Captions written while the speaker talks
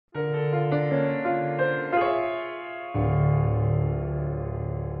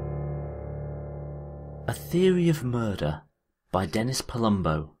A Theory of Murder by Dennis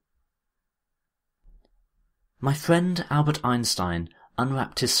Palumbo. My friend Albert Einstein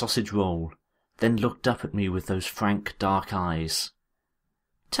unwrapped his sausage roll, then looked up at me with those frank, dark eyes.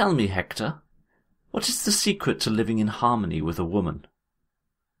 "Tell me, Hector, what is the secret to living in harmony with a woman?"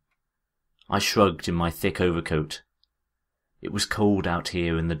 I shrugged in my thick overcoat. It was cold out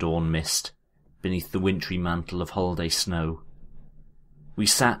here in the dawn mist, beneath the wintry mantle of holiday snow. We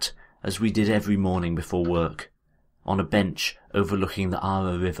sat, as we did every morning before work, on a bench overlooking the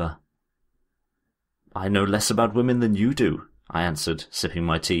Ara River. "I know less about women than you do," I answered, sipping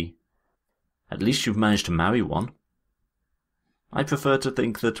my tea. "At least you've managed to marry one." "I prefer to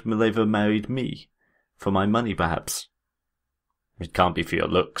think that Mileva married me. For my money, perhaps." "It can't be for your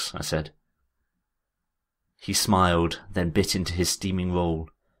looks," I said. He smiled, then bit into his steaming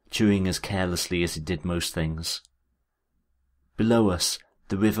roll, chewing as carelessly as he did most things. Below us,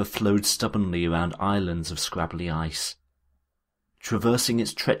 the river flowed stubbornly around islands of scrabbly ice. Traversing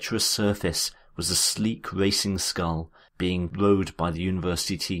its treacherous surface was a sleek racing scull being rowed by the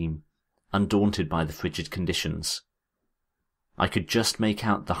university team, undaunted by the frigid conditions. I could just make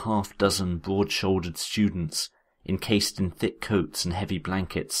out the half-dozen broad-shouldered students, encased in thick coats and heavy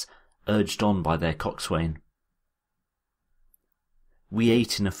blankets, urged on by their coxswain. We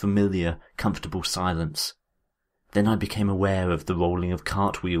ate in a familiar, comfortable silence. Then I became aware of the rolling of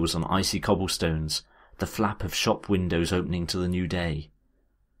cartwheels on icy cobblestones, the flap of shop windows opening to the new day.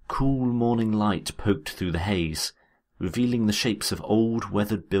 Cool morning light poked through the haze, revealing the shapes of old,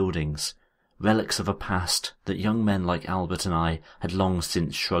 weathered buildings, relics of a past that young men like Albert and I had long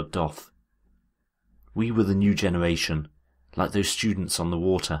since shrugged off. We were the new generation, like those students on the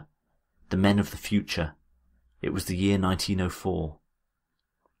water, the men of the future. It was the year 1904.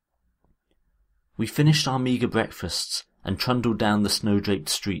 We finished our meagre breakfasts and trundled down the snow-draped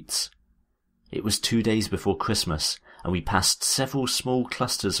streets. It was 2 days before Christmas, and we passed several small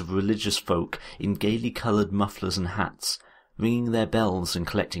clusters of religious folk in gaily coloured mufflers and hats, ringing their bells and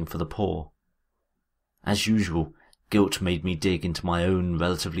collecting for the poor. As usual, guilt made me dig into my own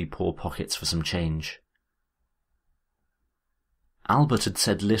relatively poor pockets for some change. Albert had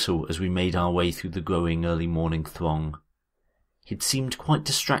said little as we made our way through the growing early morning throng. He'd seemed quite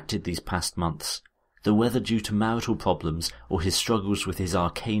distracted these past months, though whether due to marital problems or his struggles with his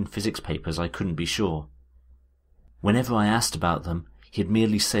arcane physics papers I couldn't be sure. Whenever I asked about them, he'd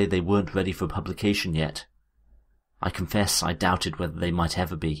merely say they weren't ready for publication yet. I confess I doubted whether they might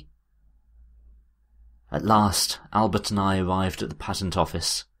ever be. At last, Albert and I arrived at the patent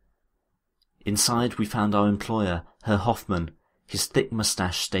office. Inside we found our employer, Herr Hoffmann, his thick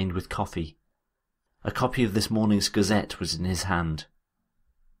moustache stained with coffee. A copy of this morning's Gazette was in his hand.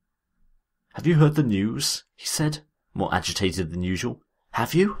 "Have you heard the news?" he said, more agitated than usual.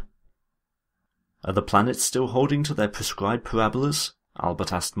 "Have you?" "Are the planets still holding to their prescribed parabolas?"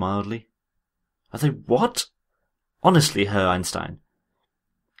 Albert asked mildly. "Are they what?" "Honestly, Herr Einstein."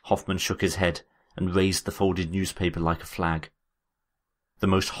 Hoffmann shook his head and raised the folded newspaper like a flag. "The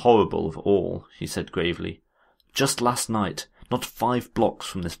most horrible of all," he said gravely. "Just last night, not 5 blocks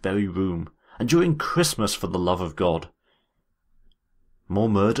from this very room, and during Christmas, for the love of God." "More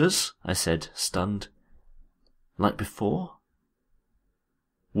murders?" I said, stunned. "Like before?"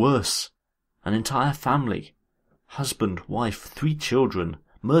 "Worse. An entire family. Husband, wife, 3 children,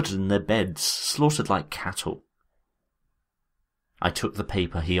 murdered in their beds, slaughtered like cattle." I took the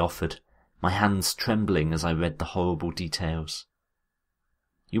paper he offered, my hands trembling as I read the horrible details.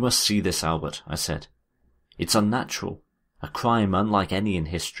 "You must see this, Albert," I said. "It's unnatural, a crime unlike any in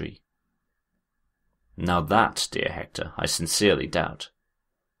history." "Now that, dear Hector, I sincerely doubt.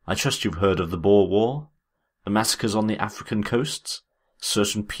 I trust you've heard of the Boer War, the massacres on the African coasts,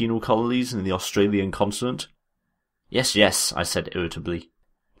 certain penal colonies in the Australian continent?" Yes, yes," I said irritably.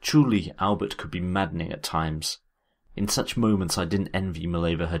 Truly, Albert could be maddening at times. In such moments I didn't envy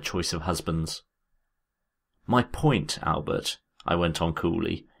Mileva her choice of husbands. "My point, Albert," I went on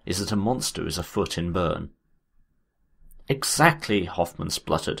coolly, "is that a monster is afoot in Bern." "Exactly," Hoffmann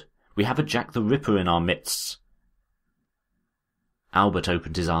spluttered. "We have a Jack the Ripper in our midst." Albert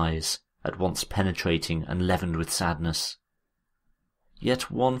opened his eyes, at once penetrating and leavened with sadness.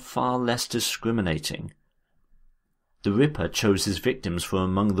 "Yet one far less discriminating. The Ripper chose his victims from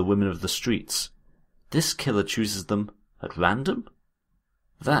among the women of the streets. This killer chooses them at random?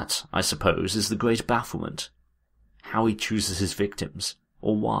 That, I suppose, is the great bafflement. How he chooses his victims,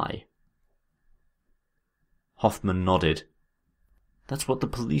 or why." Hoffmann nodded. "That's what the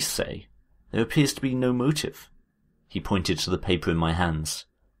police say. There appears to be no motive." He pointed to the paper in my hands.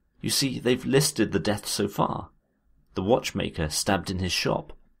 "You see, they've listed the deaths so far. The watchmaker stabbed in his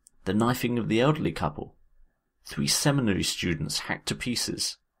shop, the knifing of the elderly couple, 3 seminary students hacked to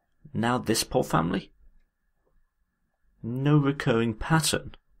pieces. Now this poor family? No recurring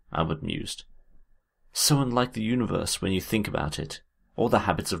pattern, Albert mused. So unlike the universe when you think about it, or the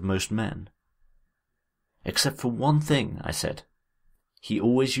habits of most men. Except for one thing, I said. He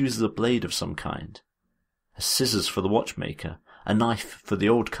always uses a blade of some kind. A scissors for the watchmaker, a knife for the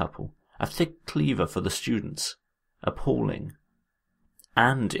old couple, a thick cleaver for the students. Appalling.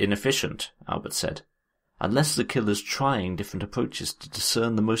 And inefficient, Albert said, unless the killer's trying different approaches to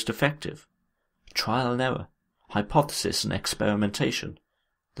discern the most effective. Trial and error, hypothesis and experimentation,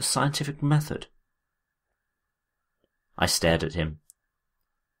 the scientific method. I stared at him.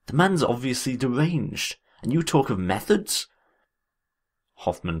 The man's obviously deranged, and you talk of methods?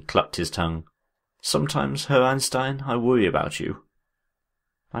 Hoffman clucked his tongue. Sometimes, Herr Einstein, I worry about you.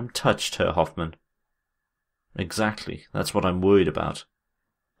 I'm touched, Herr Hoffman. Exactly, that's what I'm worried about.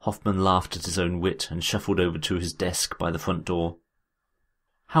 Hoffman laughed at his own wit and shuffled over to his desk by the front door.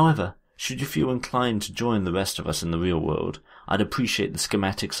 However, should you feel inclined to join the rest of us in the real world, I'd appreciate the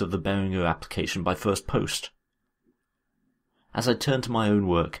schematics of the Behringer application by first post. As I turned to my own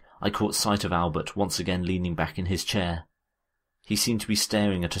work, I caught sight of Albert once again leaning back in his chair. He seemed to be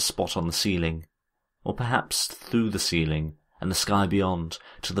staring at a spot on the ceiling, or perhaps through the ceiling and the sky beyond,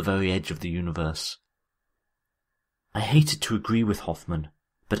 to the very edge of the universe. I hated to agree with Hoffman,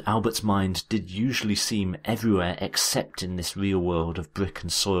 but Albert's mind did usually seem everywhere except in this real world of brick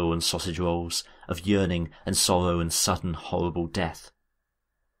and soil and sausage rolls, of yearning and sorrow and sudden horrible death.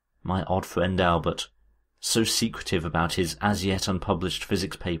 My odd friend Albert, so secretive about his as yet unpublished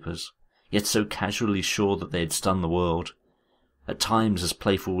physics papers, yet so casually sure that they had stunned the world, at times as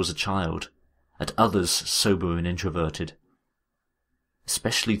playful as a child, at others sober and introverted.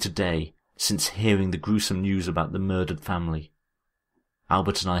 Especially today, since hearing the gruesome news about the murdered family.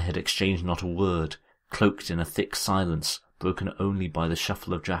 Albert and I had exchanged not a word, cloaked in a thick silence broken only by the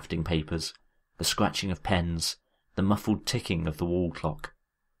shuffle of drafting papers, the scratching of pens, the muffled ticking of the wall clock.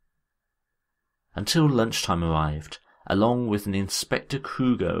 Until lunchtime arrived, along with an Inspector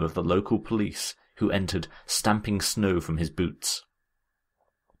Kruger of the local police, who entered stamping snow from his boots.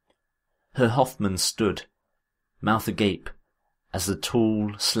 Herr Hoffman stood, mouth agape, as the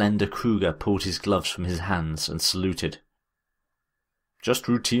tall, slender Kruger pulled his gloves from his hands and saluted. Just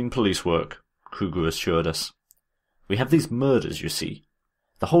routine police work, Kruger assured us. We have these murders, you see.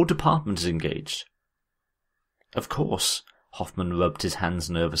 The whole department is engaged. Of course, Hoffman rubbed his hands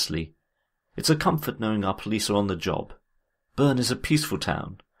nervously. It's a comfort knowing our police are on the job. Bern is a peaceful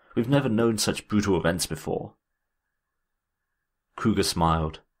town. We've never known such brutal events before. Kruger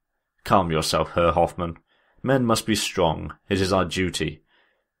smiled. Calm yourself, Herr Hoffman. Men must be strong. It is our duty.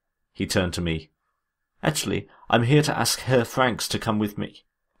 He turned to me. Actually, I'm here to ask Herr Franks to come with me.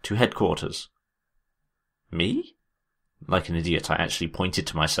 To headquarters. Me? Like an idiot, I actually pointed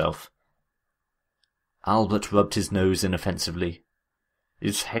to myself. Albert rubbed his nose inoffensively.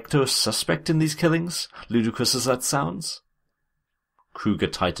 Is Hector a suspect in these killings, ludicrous as that sounds? Kruger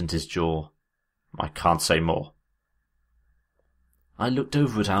tightened his jaw. I can't say more. I looked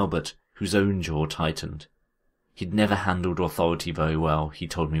over at Albert, whose own jaw tightened. He'd never handled authority very well, he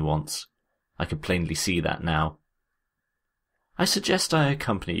told me once. I could plainly see that now. I suggest I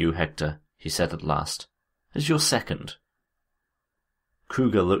accompany you, Hector, he said at last, as your second.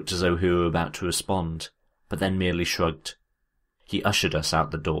 Kruger looked as though he were about to respond, but then merely shrugged. He ushered us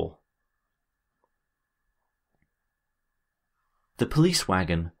out the door. The police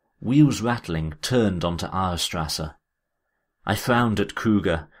wagon, wheels rattling, turned onto Aarstrasse. I frowned at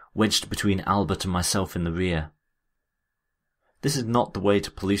Kruger, wedged between Albert and myself in the rear. This is not the way to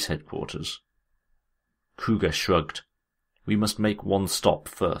police headquarters. Kruger shrugged. We must make one stop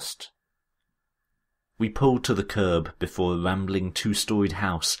first. We pulled to the curb before a rambling 2-storied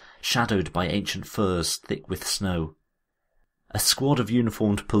house shadowed by ancient firs thick with snow. A squad of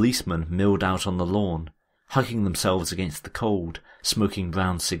uniformed policemen milled out on the lawn, hugging themselves against the cold, smoking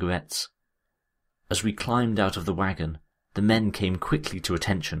brown cigarettes. As we climbed out of the wagon, the men came quickly to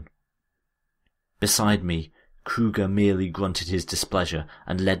attention. Beside me, Kruger merely grunted his displeasure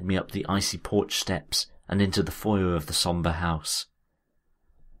and led me up the icy porch steps and into the foyer of the sombre house.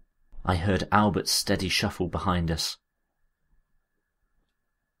 I heard Albert's steady shuffle behind us.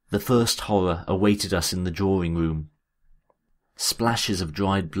 The first horror awaited us in the drawing room. Splashes of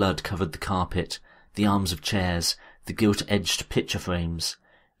dried blood covered the carpet, the arms of chairs, the gilt-edged picture frames,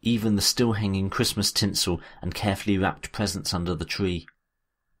 even the still-hanging Christmas tinsel and carefully wrapped presents under the tree.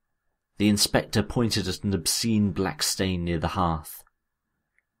 The inspector pointed at an obscene black stain near the hearth.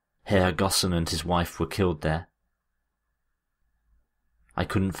 Herr Gossen and his wife were killed there. I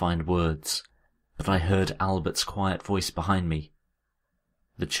couldn't find words, but I heard Albert's quiet voice behind me.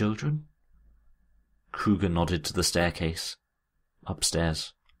 The children? Kruger nodded to the staircase.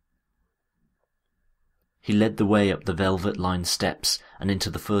 Upstairs. He led the way up the velvet-lined steps and into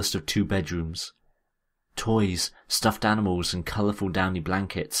the first of 2 bedrooms. Toys, stuffed animals, and colourful downy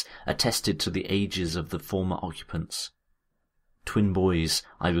blankets attested to the ages of the former occupants. Twin boys,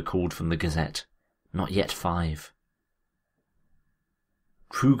 I recalled from the Gazette, not yet 5.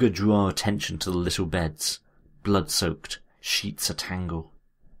 Kruger drew our attention to the little beds, blood-soaked, sheets a-tangle.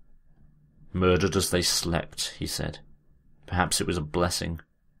 "Murdered as they slept," he said. "Perhaps it was a blessing."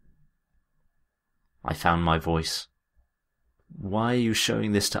 I found my voice. "Why are you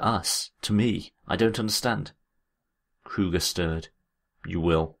showing this to us? To me? I don't understand." Kruger stirred. "You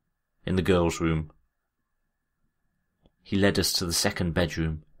will. In the girls' room." He led us to the second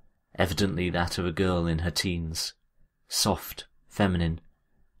bedroom, evidently that of a girl in her teens. Soft, feminine.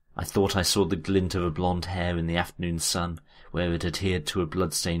 I thought I saw the glint of her blonde hair in the afternoon sun where it adhered to a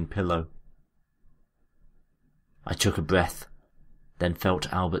blood-stained pillow. I took a breath, then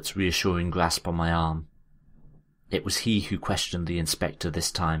felt Albert's reassuring grasp on my arm. It was he who questioned the inspector this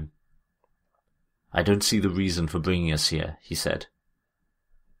time. "I don't see the reason for bringing us here," he said.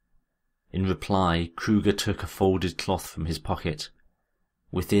 In reply, Kruger took a folded cloth from his pocket.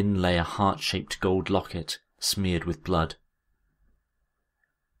 Within lay a heart-shaped gold locket, smeared with blood.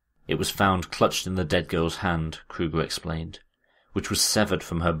 "It was found clutched in the dead girl's hand," Kruger explained, "which was severed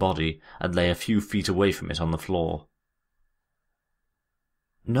from her body and lay a few feet away from it on the floor."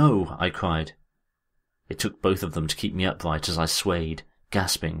 "No!" I cried. It took both of them to keep me upright as I swayed,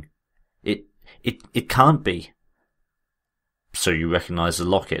 gasping. It can't be." "So you recognize the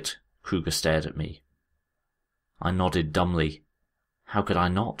locket?" Kruger stared at me. I nodded dumbly. How could I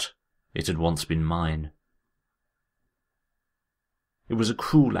not? It had once been mine. "It was a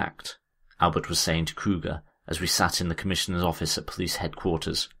cruel act," Albert was saying to Kruger as we sat in the Commissioner's office at police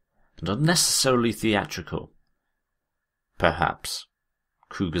headquarters, "and unnecessarily theatrical." "Perhaps."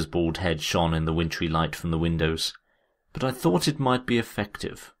 Kruger's bald head shone in the wintry light from the windows. "But I thought it might be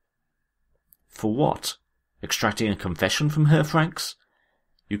effective." "For what? Extracting a confession from her, Franks?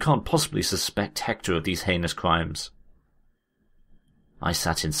 You can't possibly suspect Hector of these heinous crimes." I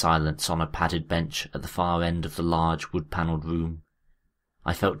sat in silence on a padded bench at the far end of the large wood-panelled room.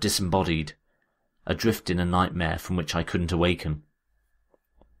 I felt disembodied, adrift in a nightmare from which I couldn't awaken.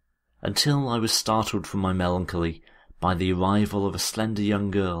 Until I was startled from my melancholy by the arrival of a slender young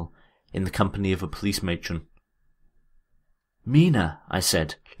girl in the company of a police matron. "Mina," I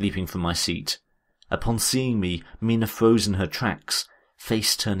said, leaping from my seat. Upon seeing me, Mina froze in her tracks,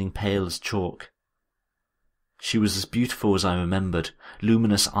 face turning pale as chalk. She was as beautiful as I remembered,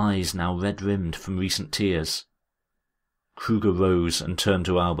 luminous eyes now red-rimmed from recent tears. Kruger rose and turned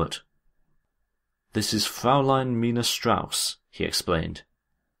to Albert. "This is Fraulein Mina Strauss," he explained.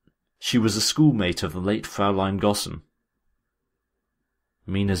 "She was a schoolmate of the late Fraulein Gossen."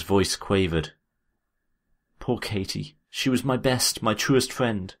 Mina's voice quavered. "Poor Katie. She was my best, my truest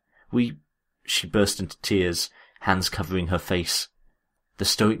friend. She burst into tears, hands covering her face. The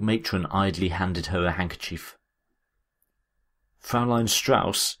stoic matron idly handed her a handkerchief. "Fraulein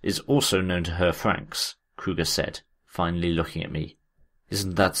Strauss is also known to Herr Franks," Kruger said, finally looking at me.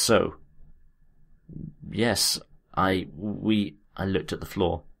 "Isn't that so?" "Yes, I looked at the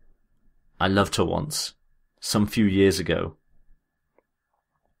floor. "I loved her once, some few years ago."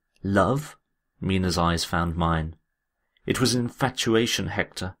 "Love?" Mina's eyes found mine. "It was an infatuation,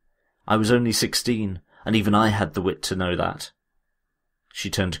 Hector. I was only 16, and even I had the wit to know that." She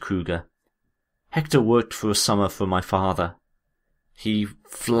turned to Kruger. "Hector worked for a summer for my father. He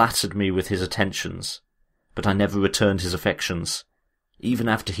flattered me with his attentions, but I never returned his affections, even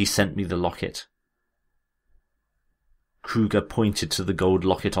after he sent me the locket." Kruger pointed to the gold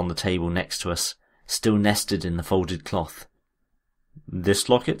locket on the table next to us, still nested in the folded cloth. "This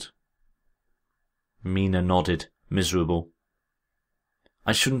locket?" Mina nodded, miserable.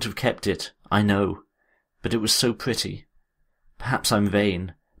 "I shouldn't have kept it, I know, but it was so pretty. Perhaps I'm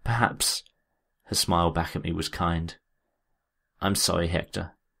vain, perhaps—" Her smile back at me was kind. "I'm sorry,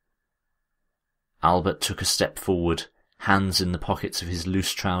 Hector." Albert took a step forward, hands in the pockets of his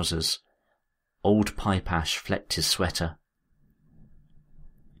loose trousers. Old pipe ash flecked his sweater.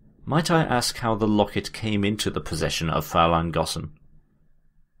 "Might I ask how the locket came into the possession of Fraulein Gossen?"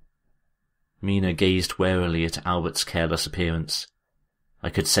 Mina gazed warily at Albert's careless appearance. I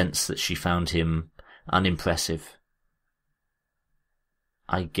could sense that she found him unimpressive.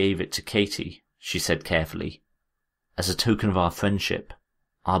 "I gave it to Katie," she said carefully, "as a token of our friendship,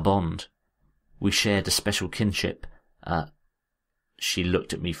 our bond. We shared a special kinship. She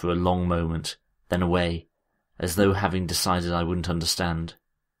looked at me for a long moment, then away, as though having decided I wouldn't understand.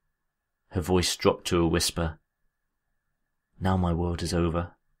 Her voice dropped to a whisper. Now my world is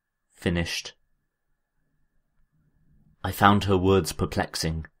over. Finished. I found her words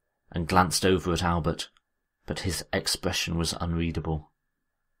perplexing, and glanced over at Albert, but his expression was unreadable.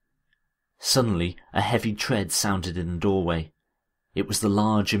 Suddenly a heavy tread sounded in the doorway. It was the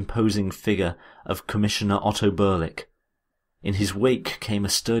large, imposing figure of Commissioner Otto Berlick. In his wake came a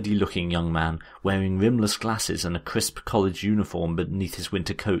sturdy-looking young man, wearing rimless glasses and a crisp college uniform beneath his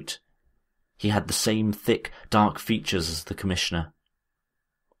winter coat. He had the same thick, dark features as the Commissioner.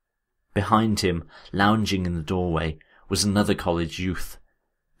 Behind him, lounging in the doorway, was another college youth,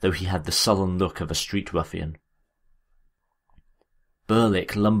 though he had the sullen look of a street ruffian.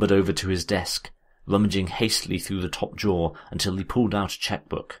 Berlick lumbered over to his desk, rummaging hastily through the top drawer until he pulled out a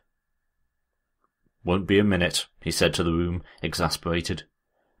checkbook. "Won't be a minute," he said to the room, exasperated.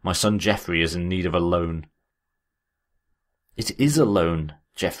 "My son Geoffrey is in need of a loan." "It is a loan,"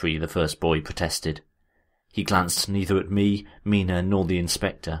 Geoffrey, the first boy, protested. He glanced neither at me, Mina, nor the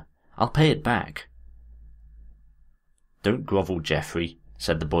inspector. "I'll pay it back." "Don't grovel, Geoffrey,"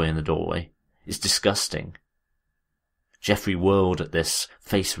 said the boy in the doorway. "It's disgusting." Geoffrey whirled at this,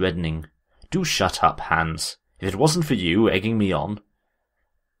 face reddening. "Do shut up, Hans. If it wasn't for you egging me on—"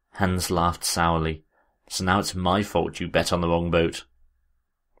 Hans laughed sourly. "So now it's my fault you bet on the wrong boat."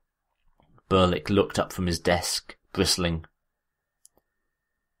 Berlick looked up from his desk, bristling.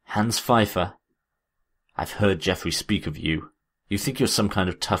 "Hans Pfeiffer, I've heard Geoffrey speak of you. You think you're some kind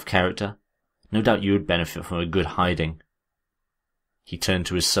of tough character? No doubt you would benefit from a good hiding." He turned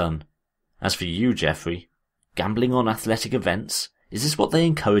to his son. "As for you, Geoffrey, gambling on athletic events? Is this what they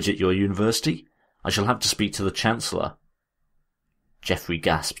encourage at your university? I shall have to speak to the Chancellor." Geoffrey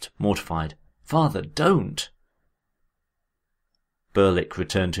gasped, mortified. "Father, don't!" Berlick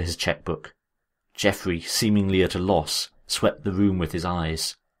returned to his checkbook. Geoffrey, seemingly at a loss, swept the room with his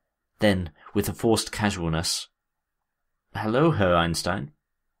eyes. Then, with a forced casualness, "Hello, Herr Einstein."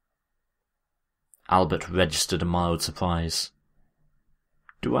 Albert registered a mild surprise.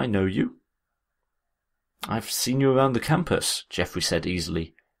 "Do I know you?" "I've seen you around the campus," Geoffrey said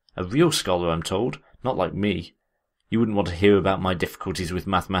easily. "A real scholar, I'm told, not like me. You wouldn't want to hear about my difficulties with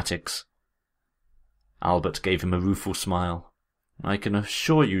mathematics." Albert gave him a rueful smile. "I can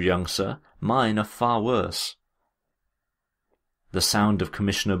assure you, young sir, mine are far worse." The sound of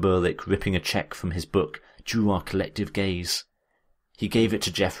Commissioner Berlick ripping a cheque from his book drew our collective gaze. He gave it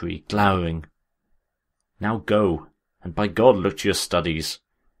to Geoffrey, glowering. "Now go, and by God look to your studies."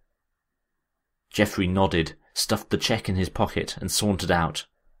 Geoffrey nodded, stuffed the cheque in his pocket, and sauntered out.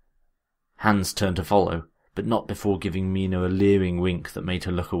 Hans turned to follow, but not before giving Mina a leering wink that made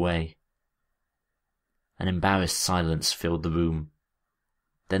her look away. An embarrassed silence filled the room.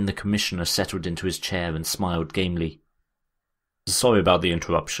 Then the Commissioner settled into his chair and smiled gamely. "Sorry about the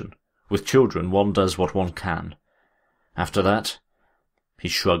interruption. With children one does what one can. After that—" He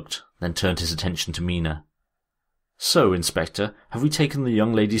shrugged, then turned his attention to Mina. "So, Inspector, have we taken the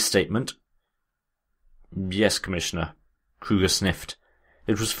young lady's statement?" "Yes, Commissioner." Kruger sniffed.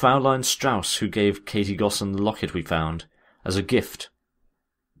 "It was Fraulein Strauss who gave Katie Gosson the locket we found, as a gift."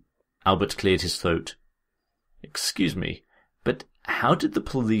 Albert cleared his throat. "Excuse me, but how did the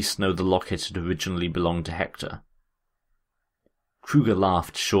police know the locket had originally belonged to Hector?" Kruger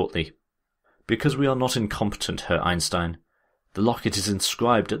laughed shortly. "Because we are not incompetent, Herr Einstein. The locket is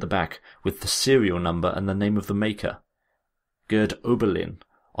inscribed at the back with the serial number and the name of the maker. Gerd Oberlin,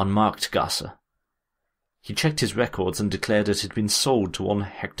 on Marktgasse. He checked his records and declared it had been sold to one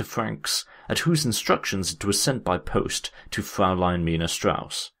Hector Franks, at whose instructions it was sent by post to Fraulein Mina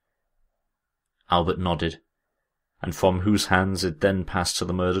Strauss." Albert nodded. "And from whose hands it then passed to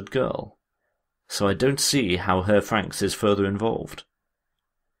the murdered girl. So I don't see how Herr Franks is further involved."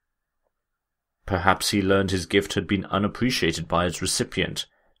 "Perhaps he learned his gift had been unappreciated by its recipient,"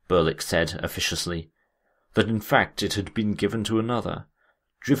 Berlick said officiously. "That in fact it had been given to another.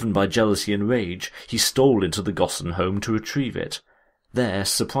 Driven by jealousy and rage, he stole into the Gosson home to retrieve it. There,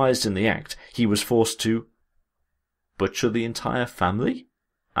 surprised in the act, he was forced to—" "Butcher the entire family?"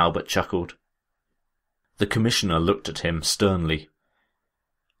 Albert chuckled. The Commissioner looked at him sternly.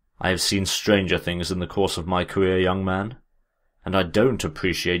 "I have seen stranger things in the course of my career, young man, and I don't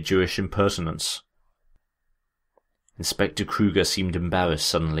appreciate Jewish impertinence." Inspector Kruger seemed embarrassed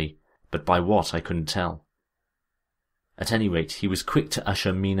suddenly, but by what I couldn't tell. At any rate, he was quick to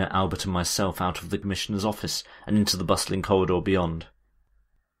usher Mina, Albert, and myself out of the Commissioner's office and into the bustling corridor beyond.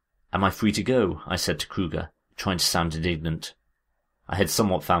 "Am I free to go?" I said to Kruger, trying to sound indignant. I had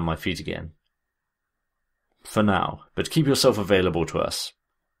somewhat found my feet again. "For now, but keep yourself available to us."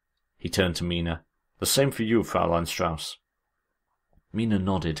 He turned to Mina. "The same for you, Fraulein Strauss." Mina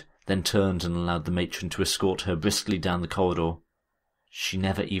nodded, then turned and allowed the matron to escort her briskly down the corridor. She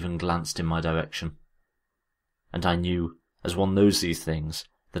never even glanced in my direction. And I knew, as one knows these things,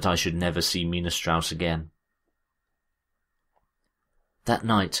 that I should never see Mina Strauss again. That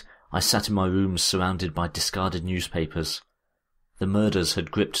night, I sat in my room surrounded by discarded newspapers. The murders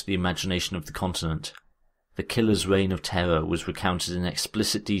had gripped the imagination of the continent. The killer's reign of terror was recounted in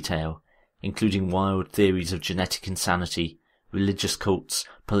explicit detail, including wild theories of genetic insanity, religious cults,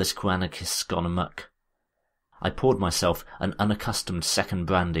 political anarchists gone amok. I poured myself an unaccustomed second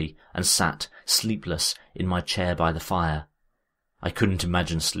brandy and sat, sleepless, in my chair by the fire. I couldn't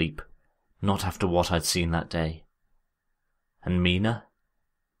imagine sleep, not after what I'd seen that day. And Mina?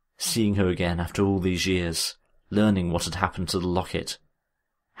 Seeing her again after all these years, learning what had happened to the locket.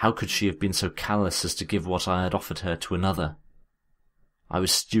 How could she have been so callous as to give what I had offered her to another? I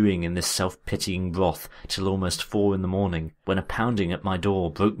was stewing in this self-pitying broth till almost 4 a.m, when a pounding at my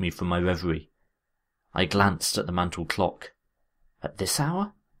door broke me from my reverie. I glanced at the mantel clock. At this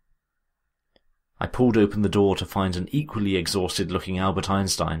hour? I pulled open the door to find an equally exhausted-looking Albert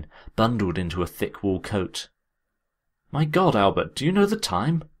Einstein, bundled into a thick wool coat. "My God, Albert, do you know the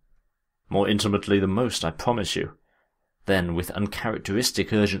time?" "More intimately than most, I promise you." Then, with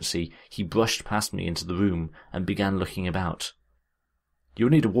uncharacteristic urgency, he brushed past me into the room and began looking about. "You'll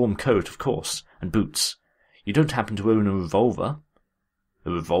need a warm coat, of course, and boots. You don't happen to own a revolver?"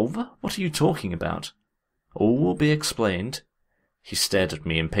 "A revolver? What are you talking about?" "All will be explained." He stared at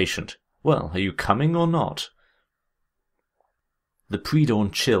me, impatient. "Well, are you coming or not?" The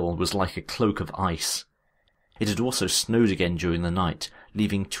pre-dawn chill was like a cloak of ice. It had also snowed again during the night,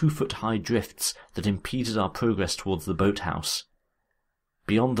 leaving 2-foot-high drifts that impeded our progress towards the boathouse.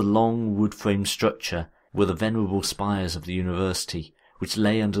 Beyond the long, wood-framed structure were the venerable spires of the university, which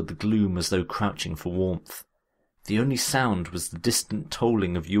lay under the gloom as though crouching for warmth. The only sound was the distant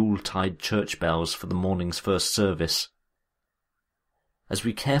tolling of Yule-tide church bells for the morning's first service. As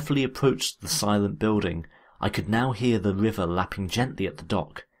we carefully approached the silent building, I could now hear the river lapping gently at the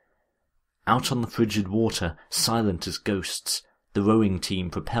dock. Out on the frigid water, silent as ghosts, the rowing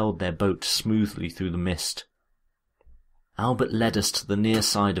team propelled their boat smoothly through the mist. Albert led us to the near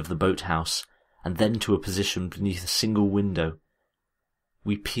side of the boathouse, and then to a position beneath a single window.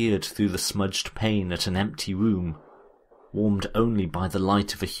 We peered through the smudged pane at an empty room, warmed only by the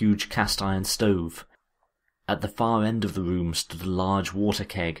light of a huge cast-iron stove. At the far end of the room stood a large water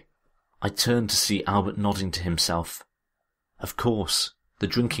keg. I turned to see Albert nodding to himself. Of course, the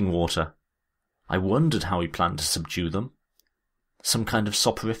drinking water. I wondered how he planned to subdue them. Some kind of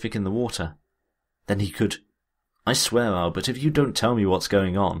soporific in the water. Then he could... I swear, Albert, if you don't tell me what's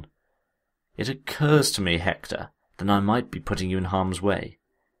going on... It occurs to me, Hector, that I might be putting you in harm's way.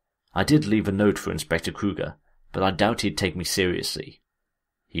 I did leave a note for Inspector Kruger, but I doubt he'd take me seriously.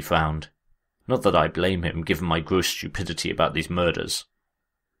 He frowned. Not that I blame him, given my gross stupidity about these murders.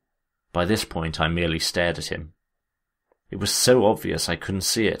 By this point I merely stared at him. It was so obvious I couldn't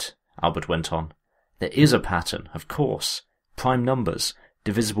see it, Albert went on. There is a pattern, of course. Prime numbers,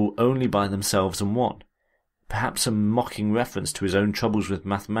 divisible only by themselves and 1. Perhaps a mocking reference to his own troubles with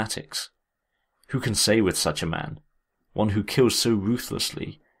mathematics. Who can say with such a man? One who kills so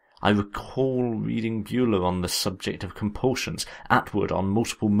ruthlessly. I recall reading Bueller on the subject of compulsions, Atwood on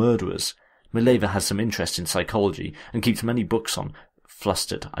multiple murderers. Mileva has some interest in psychology, and keeps many books on...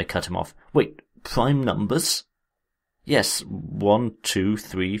 Flustered, I cut him off. Wait, prime numbers? Yes, 1, 2,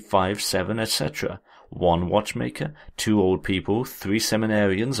 3, 5, 7, etc. 1 watchmaker, 2 old people, 3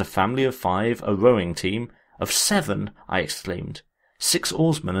 seminarians, a family of 5, a rowing team... Of 7, I exclaimed. 6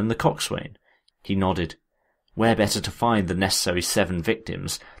 oarsmen and the coxswain. He nodded. Where better to find the necessary 7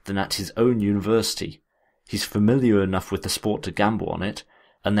 victims than at his own university? He's familiar enough with the sport to gamble on it,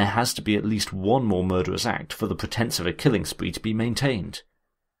 and there has to be at least 1 more murderous act for the pretence of a killing spree to be maintained.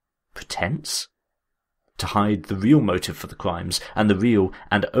 Pretence? To hide the real motive for the crimes, and the real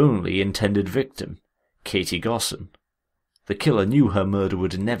and only intended victim, Katie Gosson. The killer knew her murder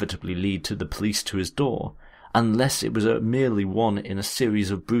would inevitably lead to the police to his door, unless it was merely one in a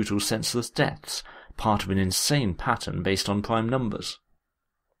series of brutal, senseless deaths, part of an insane pattern based on prime numbers.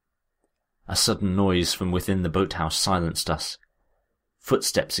 A sudden noise from within the boathouse silenced us.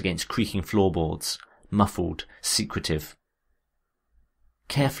 Footsteps against creaking floorboards, muffled, secretive.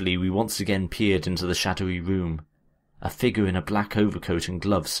 Carefully we once again peered into the shadowy room. A figure in a black overcoat and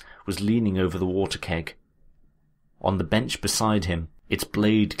gloves was leaning over the water keg. On the bench beside him, its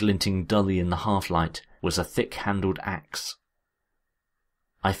blade glinting dully in the half-light, was a thick-handled axe.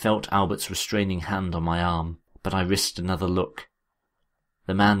 I felt Albert's restraining hand on my arm, but I risked another look.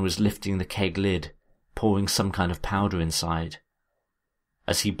 The man was lifting the keg lid, pouring some kind of powder inside.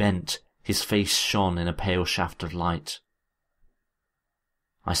 As he bent, his face shone in a pale shaft of light.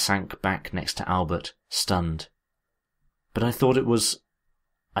 I sank back next to Albert, stunned. But I thought it was...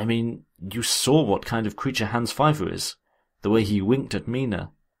 you saw what kind of creature Hans Pfeiffer is, the way he winked at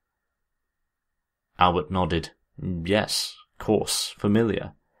Mina. Albert nodded. Yes, of course,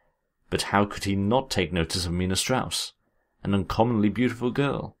 familiar. But how could he not take notice of Mina Strauss, an uncommonly beautiful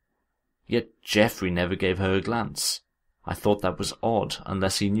girl? Yet Geoffrey never gave her a glance. I thought that was odd,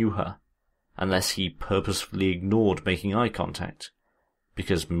 unless he knew her, unless he purposefully ignored making eye contact,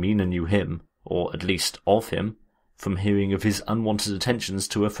 because Mina knew him, or at least of him, from hearing of his unwanted attentions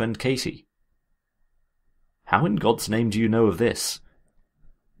to her friend Katie. How in God's name do you know of this?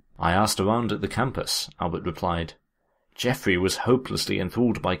 I asked around at the campus, Albert replied. Geoffrey was hopelessly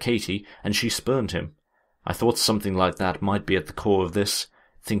enthralled by Katie, and she spurned him. I thought something like that might be at the core of this,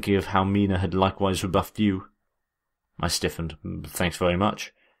 thinking of how Mina had likewise rebuffed you. I stiffened. Thanks very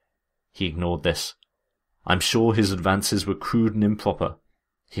much. He ignored this. I'm sure his advances were crude and improper.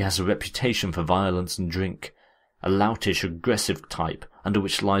 He has a reputation for violence and drink, a loutish, aggressive type under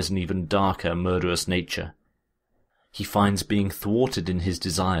which lies an even darker, murderous nature. He finds being thwarted in his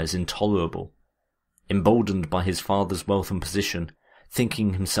desires intolerable. Emboldened by his father's wealth and position,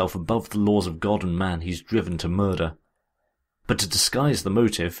 thinking himself above the laws of God and man, he's driven to murder. But to disguise the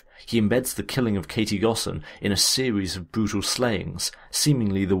motive, he embeds the killing of Katie Gosson in a series of brutal slayings,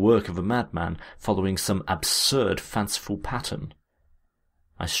 seemingly the work of a madman following some absurd, fanciful pattern.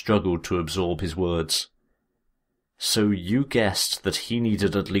 I struggled to absorb his words. So you guessed that he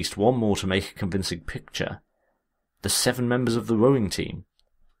needed at least one more to make a convincing picture? The 7 members of the rowing team?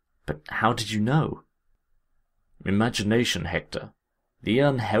 But how did you know? Imagination, Hector. The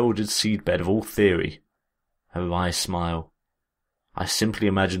unheralded seedbed of all theory. A wry smile. I simply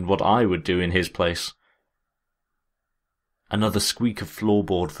imagined what I would do in his place. Another squeak of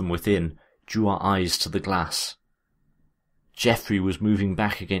floorboard from within drew our eyes to the glass. Geoffrey was moving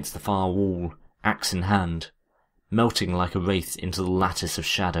back against the far wall, axe in hand, melting like a wraith into the lattice of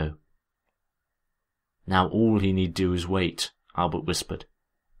shadow. Now all he need do is wait, Albert whispered.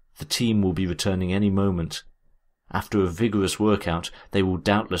 The team will be returning any moment. After a vigorous workout, they will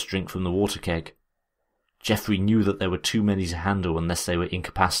doubtless drink from the water keg. Geoffrey knew that there were too many to handle unless they were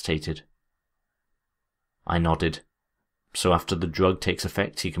incapacitated. I nodded. So after the drug takes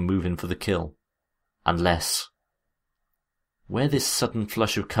effect, he can move in for the kill. Unless... Where this sudden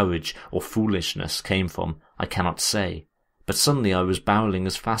flush of courage or foolishness came from, I cannot say, but suddenly I was barreling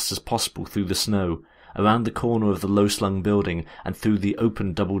as fast as possible through the snow, around the corner of the low-slung building and through the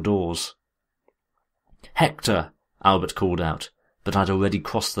open double doors. "Hector!" Albert called out, but I'd already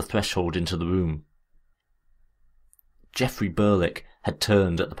crossed the threshold into the room. Geoffrey Burlick had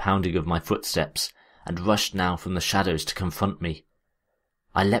turned at the pounding of my footsteps, and rushed now from the shadows to confront me.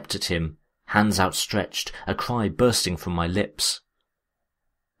 I leapt at him, hands outstretched, a cry bursting from my lips.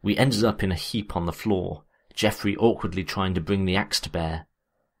 We ended up in a heap on the floor, Geoffrey awkwardly trying to bring the axe to bear.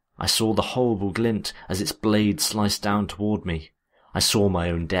 I saw the horrible glint as its blade sliced down toward me. I saw my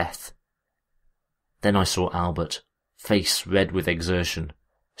own death. Then I saw Albert, face red with exertion,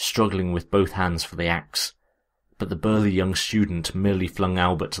 struggling with both hands for the axe, but the burly young student merely flung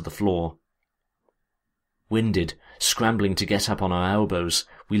Albert to the floor. Winded, scrambling to get up on our elbows,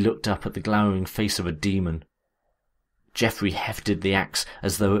 we looked up at the glowering face of a demon. Geoffrey hefted the axe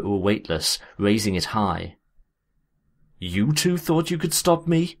as though it were weightless, raising it high. "You two thought you could stop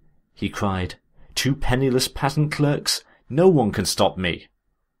me?" he cried. "Two penniless patent clerks? No one can stop me."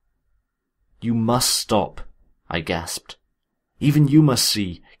 "You must stop," I gasped. "Even you must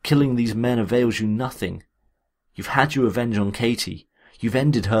see, killing these men avails you nothing. You've had your revenge on Katie. You've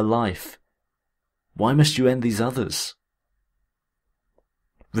ended her life. Why must you end these others?"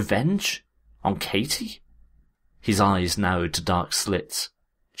 "Revenge? On Katie?" His eyes narrowed to dark slits.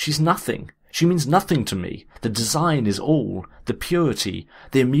 "She's nothing. She means nothing to me. The design is all, the purity,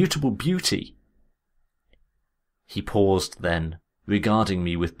 the immutable beauty." He paused then, regarding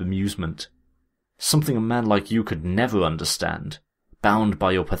me with bemusement. "Something a man like you could never understand, bound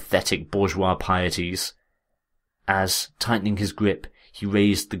by your pathetic bourgeois pieties." As, tightening his grip, he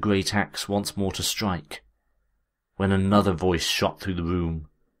raised the great axe once more to strike, when another voice shot through the room.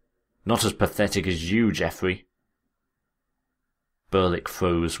 "Not as pathetic as you, Geoffrey." Burlick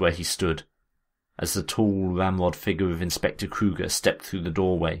froze where he stood, as the tall, ramrod figure of Inspector Kruger stepped through the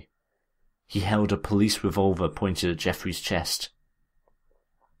doorway. He held a police revolver pointed at Geoffrey's chest.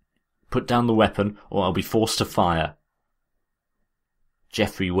 "Put down the weapon, or I'll be forced to fire."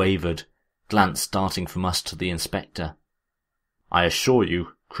 Geoffrey wavered, glance darting from us to the inspector. "I assure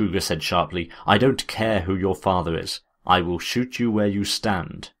you," Kruger said sharply, "I don't care who your father is. I will shoot you where you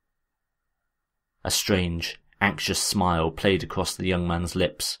stand." A strange, anxious smile played across the young man's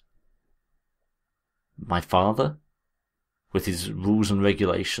lips. My father? With his rules and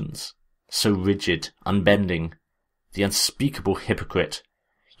regulations, so rigid, unbending, the unspeakable hypocrite.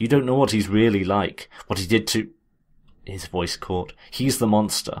 You don't know what he's really like, what he did to... His voice caught. He's the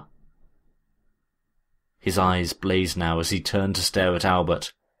monster. His eyes blazed now as he turned to stare at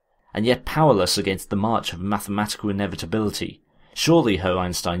Albert, and yet powerless against the march of mathematical inevitability. Surely, Herr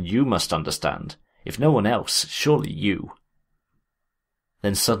Einstein, you must understand. If no one else, surely you.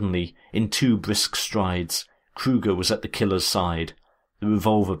 Then suddenly, in 2 brisk strides, Kruger was at the killer's side, the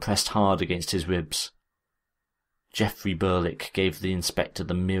revolver pressed hard against his ribs. Geoffrey Burlick gave the inspector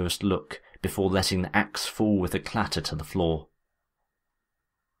the merest look before letting the axe fall with a clatter to the floor.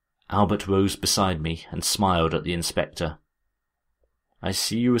 Albert rose beside me and smiled at the inspector. "I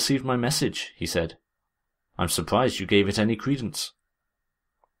see you received my message," he said. "I'm surprised you gave it any credence."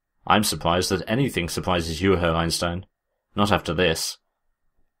 "I'm surprised that anything surprises you, Herr Einstein. Not after this."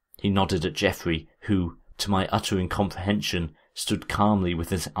 He nodded at Geoffrey, who, to my utter incomprehension, stood calmly with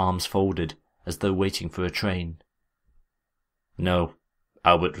his arms folded, as though waiting for a train. "No,"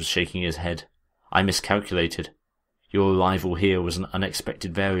 Albert was shaking his head. "I miscalculated. Your arrival here was an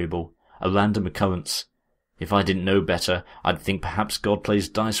unexpected variable, a random occurrence. If I didn't know better, I'd think perhaps God plays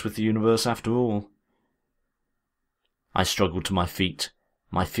dice with the universe after all." I struggled to my feet,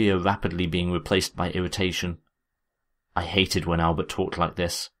 my fear rapidly being replaced by irritation. I hated when Albert talked like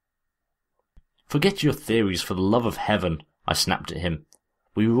this. "Forget your theories, for the love of heaven," I snapped at him.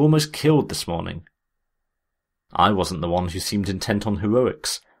 "We were almost killed this morning." I wasn't the one who seemed intent on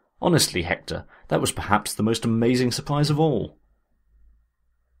heroics. Honestly, Hector, that was perhaps the most amazing surprise of all.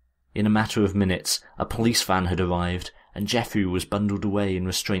 In a matter of minutes, a police van had arrived, and Geoffrey was bundled away in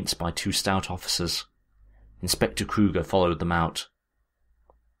restraints by 2 stout officers. Inspector Kruger followed them out.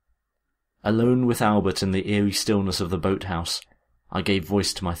 Alone with Albert in the eerie stillness of the boathouse, I gave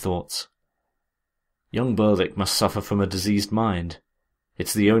voice to my thoughts. Young Burlick must suffer from a diseased mind.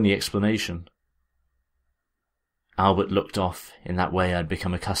 It's the only explanation. Albert looked off in that way I'd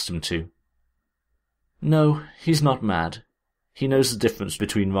become accustomed to. "No, he's not mad. He knows the difference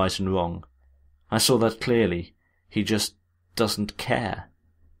between right and wrong. I saw that clearly. He just doesn't care."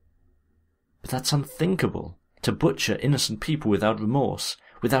 "But that's unthinkable, to butcher innocent people without remorse,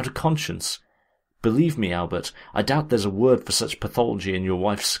 without a conscience. Believe me, Albert, I doubt there's a word for such pathology in your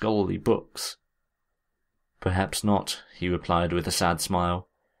wife's scholarly books." "Perhaps not," he replied with a sad smile,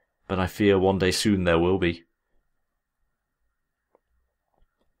 "but I fear one day soon there will be."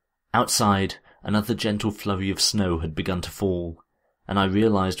 Outside, another gentle flurry of snow had begun to fall, and I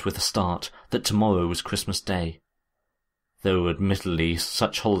realized with a start that tomorrow was Christmas Day, though admittedly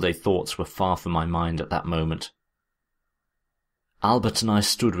such holiday thoughts were far from my mind at that moment. Albert and I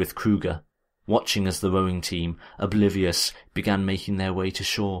stood with Kruger, watching as the rowing team, oblivious, began making their way to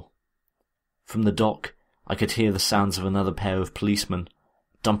shore. From the dock, I could hear the sounds of another pair of policemen,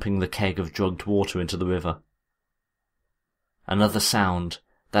 dumping the keg of drugged water into the river. Another sound,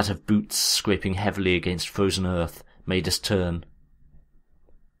 that of boots scraping heavily against frozen earth, made us turn.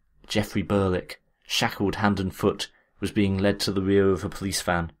 Geoffrey Burlick, shackled hand and foot, was being led to the rear of a police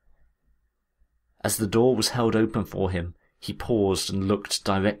van. As the door was held open for him, he paused and looked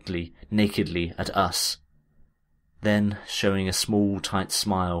directly, nakedly, at us. Then, showing a small, tight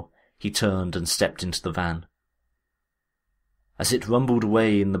smile, he turned and stepped into the van. As it rumbled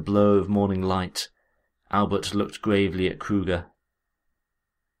away in the blur of morning light, Albert looked gravely at Kruger.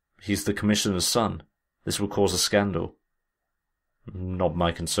 "He's the Commissioner's son. This will cause a scandal." "Not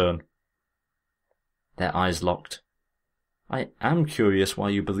my concern." Their eyes locked. "I am curious why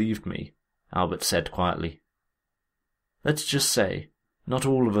you believed me," Albert said quietly. "Let's just say, not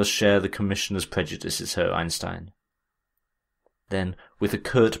all of us share the Commissioner's prejudices, Herr Einstein." Then, with a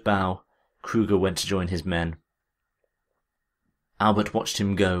curt bow, Kruger went to join his men. Albert watched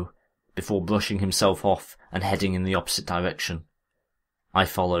him go, before brushing himself off and heading in the opposite direction. I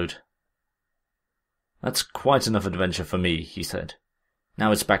followed. "That's quite enough adventure for me," he said.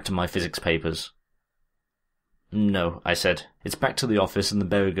 "Now it's back to my physics papers." "No," I said. "It's back to the office and the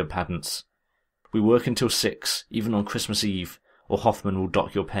Berriger patents. We work until 6, even on Christmas Eve, or Hoffman will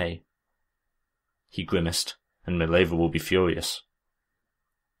dock your pay." He grimaced, and Mileva will be furious.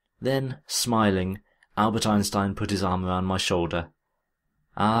 Then, smiling, Albert Einstein put his arm around my shoulder.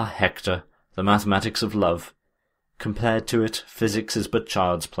 "Ah, Hector, the mathematics of love. Compared to it, physics is but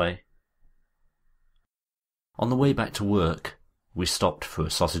child's play." On the way back to work, we stopped for a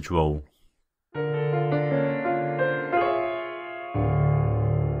sausage roll.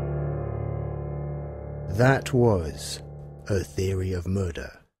 That was A Theory of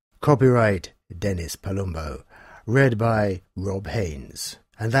Murder. Copyright Dennis Palumbo. Read by Rob Haynes.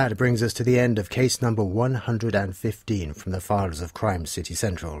 And that brings us to the end of case number 115 from the files of Crime City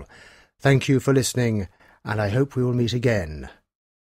Central. Thank you for listening, and I hope we will meet again